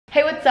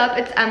what's up?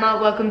 It's Emma.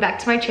 Welcome back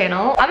to my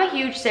channel. I'm a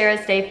huge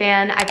Sarah's Day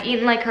fan. I've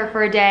eaten like her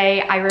for a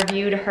day. I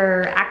reviewed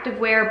her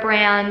activewear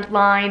brand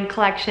line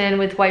collection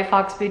with White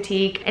Fox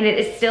Boutique, and it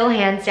is still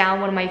hands down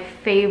one of my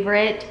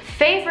favorite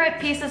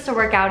pieces to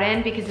work out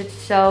in because it's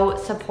so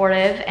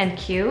supportive and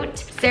cute.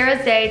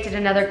 Sarah's Day did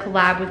another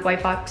collab with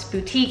White Fox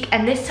Boutique,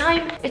 and this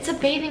time it's a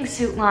bathing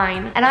suit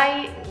line. And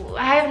I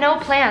have no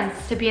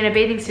plans to be in a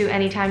bathing suit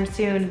anytime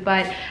soon,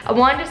 but I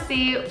wanted to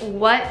see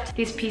what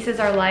these pieces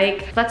are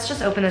like. Let's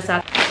just open this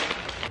up.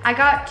 I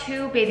got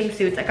two bathing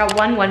suits. I got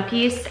one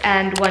piece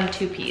and one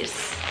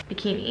two-piece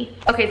bikini.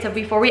 Okay, so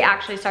before we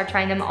actually start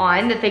trying them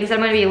on, the things I'm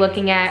gonna be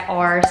looking at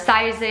are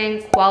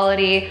sizing,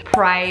 quality,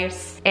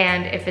 price,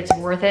 and if it's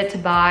worth it to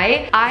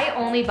buy. I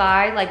only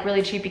buy like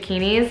really cheap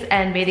bikinis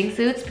and bathing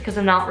suits because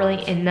I'm not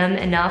really in them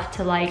enough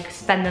to like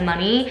spend the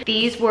money.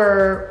 These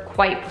were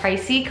quite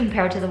pricey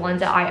compared to the ones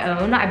that I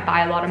own. I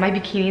buy a lot of my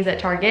bikinis at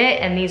Target,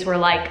 and these were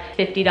like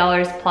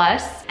 $50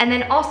 plus. And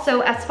then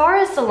also, as far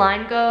as the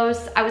line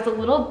goes, I was a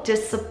little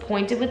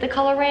disappointed with the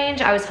color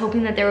range. I was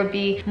hoping that there would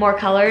be more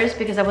colors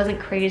because I wasn't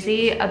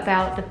crazy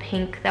about the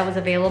pink that was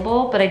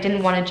available, but I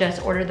didn't want to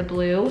just order the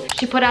blue.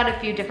 She put out a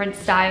few different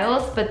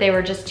styles, but they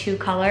were just two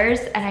colors,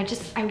 and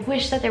I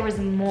wish that there was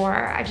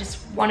more. I just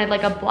wanted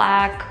like a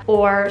black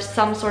or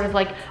some sort of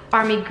like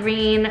army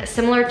green,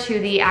 similar to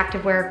the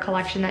activewear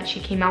collection that she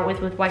came out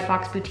with White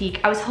Fox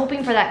Boutique. I was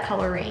hoping for that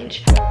color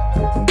range.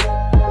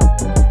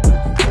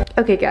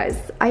 Okay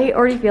guys, I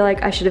already feel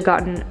like I should have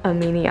gotten a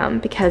medium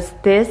because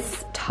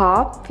this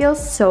top feels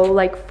so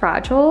like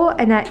fragile,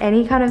 and at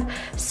any kind of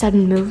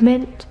sudden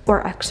movement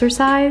or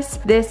exercise,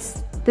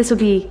 this will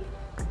be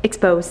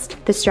exposed.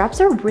 The straps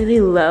are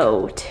really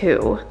low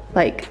too.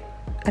 Like,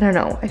 I don't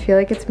know, I feel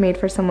like it's made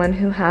for someone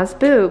who has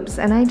boobs,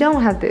 and I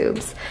don't have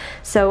boobs.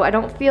 So I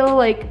don't feel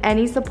like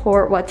any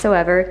support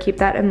whatsoever. Keep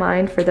that in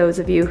mind for those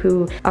of you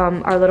who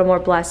are a little more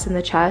blessed in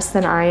the chest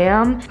than I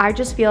am. I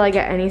just feel like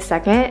at any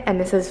second, and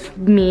this is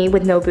me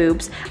with no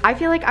boobs, I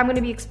feel like I'm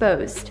gonna be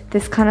exposed.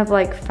 This kind of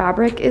like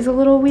fabric is a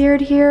little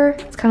weird here.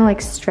 It's kind of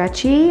like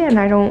stretchy, and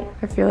I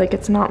feel like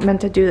it's not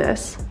meant to do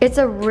this. It's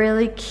a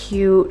really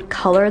cute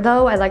color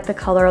though. I like the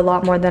color a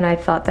lot more than I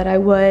thought that I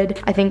would.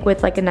 I think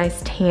with like a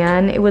nice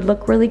tan, it would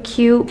look really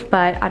cute,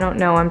 but I don't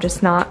know, I'm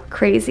just not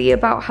crazy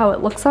about how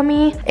it looks on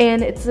me.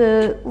 And it's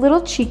a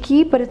little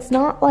cheeky, but it's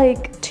not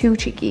like too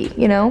cheeky,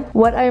 you know?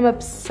 What I'm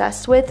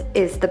obsessed with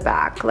is the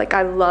back. Like,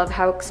 I love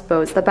how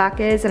exposed the back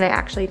is, and I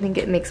actually think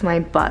it makes my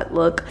butt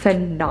look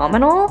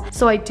phenomenal.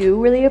 So I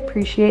do really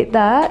appreciate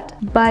that,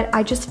 but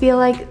I just feel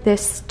like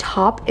this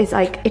top is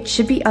like, it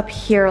should be up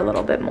here a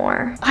little bit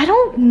more. I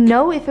don't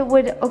know if it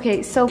would,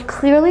 okay, so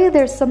clearly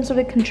there's some sort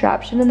of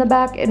contraption in the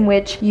back in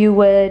which you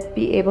would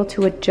be able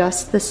to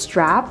adjust the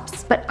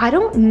straps, but I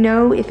don't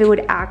know if it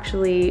would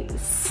actually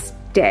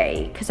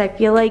stay because I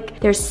feel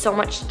like there's so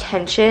much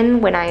tension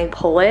when I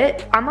pull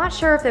it. I'm not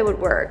sure if it would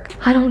work.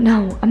 I don't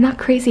know. I'm not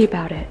crazy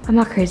about it. I'm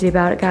not crazy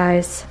about it,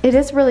 guys. It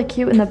is really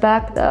cute in the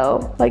back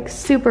though, like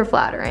super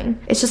flattering.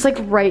 It's just like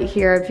right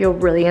here I feel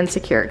really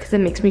insecure because it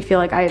makes me feel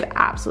like I have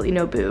absolutely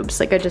no boobs.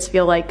 Like I just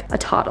feel like a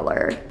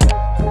toddler.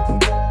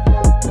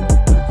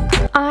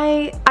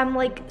 I'm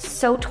like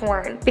so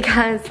torn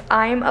because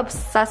I'm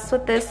obsessed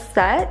with this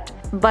set,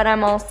 but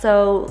I'm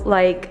also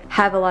like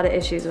have a lot of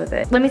issues with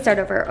it. Let me start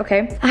over,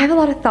 okay? I have a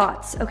lot of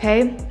thoughts,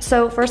 okay?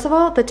 So first of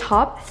all, the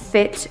top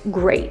fits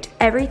great.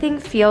 Everything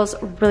feels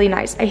really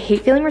nice. I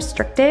hate feeling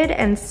restricted,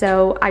 and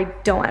so I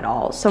don't at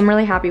all. So I'm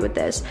really happy with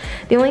this.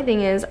 The only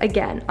thing is,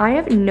 again, I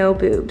have no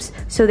boobs.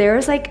 So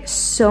there's like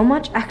so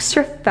much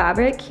extra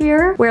fabric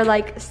here where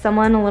like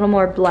someone a little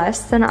more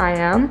blessed than I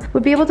am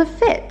would be able to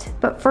fit.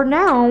 But for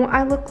now,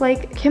 I look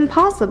like Kim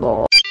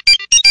Possible.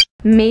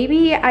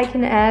 Maybe I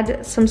can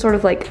add some sort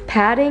of like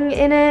padding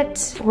in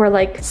it, or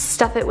like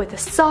stuff it with a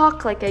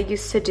sock like I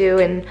used to do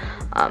in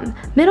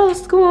middle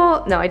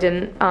school. No, I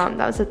didn't. That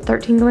was a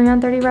 13 going on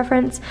 30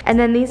 reference. And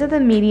then these are the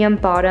medium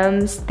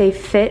bottoms. They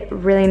fit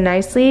really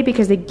nicely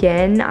because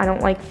again, I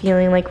don't like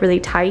feeling like really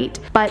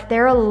tight, but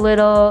there's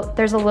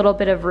a little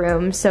bit of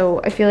room. So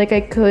I feel like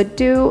I could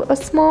do a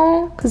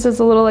small because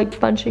there's a little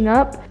like bunching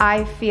up.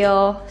 I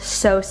feel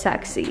so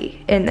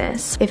sexy in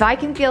this. If I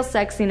can feel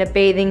sexy in a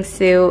bathing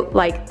suit,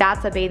 like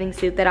that's a bathing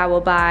suit that I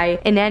will buy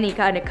in any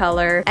kind of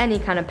color, any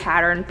kind of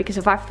pattern, because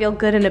if I feel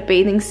good in a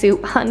bathing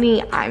suit,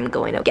 honey, I'm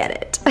going to get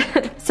it.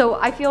 So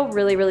I feel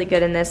really, really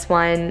good in this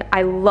one.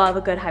 I love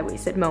a good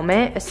high-waisted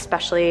moment,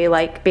 especially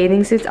like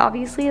bathing suits,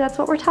 obviously, that's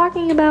what we're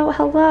talking about,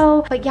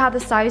 hello. But yeah, the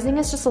sizing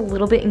is just a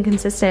little bit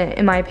inconsistent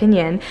in my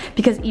opinion,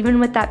 because even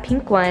with that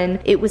pink one,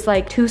 it was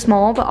like too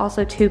small, but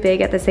also too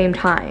big at the same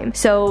time.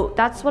 So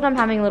that's what I'm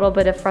having a little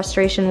bit of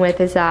frustration with,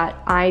 is that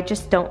I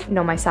just don't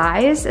know my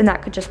size, and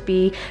that could just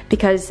be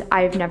because bikinis.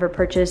 I've never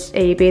purchased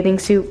a bathing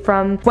suit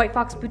from White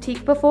Fox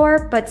Boutique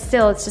before, but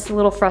still it's just a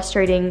little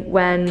frustrating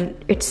when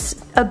it's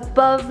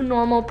above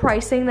normal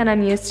pricing that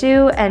I'm used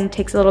to and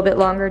takes a little bit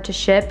longer to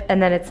ship,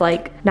 and then it's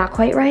like not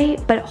quite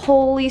right. But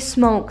holy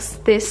smokes,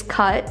 this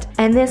cut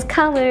and this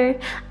color,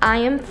 I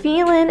am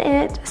feeling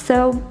it.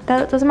 So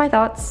those are my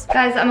thoughts.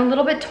 Guys, I'm a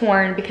little bit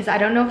torn because I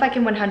don't know if I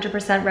can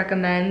 100%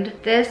 recommend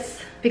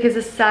this because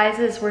the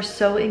sizes were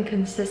so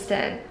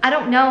inconsistent. I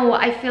don't know,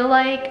 I feel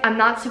like I'm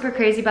not super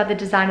crazy about the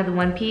design of the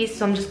one piece,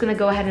 so I'm just gonna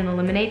go ahead and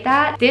eliminate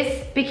that.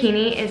 This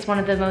bikini is one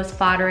of the most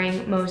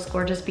flattering, most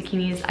gorgeous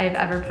bikinis I've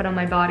ever put on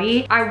my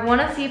body. I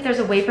wanna see if there's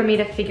a way for me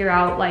to figure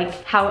out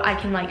like how I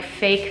can like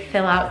fake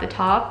fill out the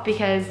top,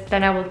 because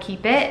then I will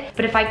keep it.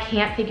 But if I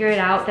can't figure it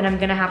out, then I'm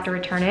gonna have to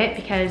return it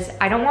because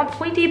I don't want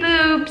pointy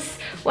boobs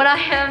when I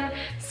am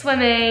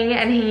swimming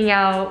and hanging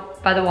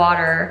out by the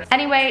water.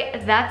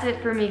 Anyway, that's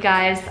it for me,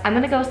 guys. I'm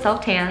gonna go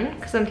self-tan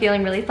because I'm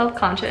feeling really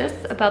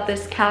self-conscious about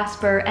this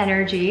Casper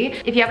energy.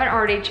 If you haven't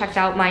already checked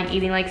out my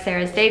Eating Like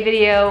Sarah's Day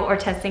video or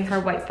testing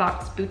her White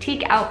Fox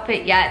Boutique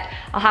outfit yet,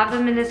 I'll have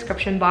them in the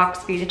description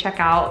box for you to check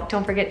out.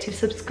 Don't forget to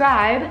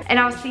subscribe, and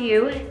I'll see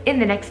you in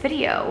the next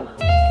video.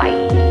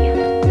 Bye.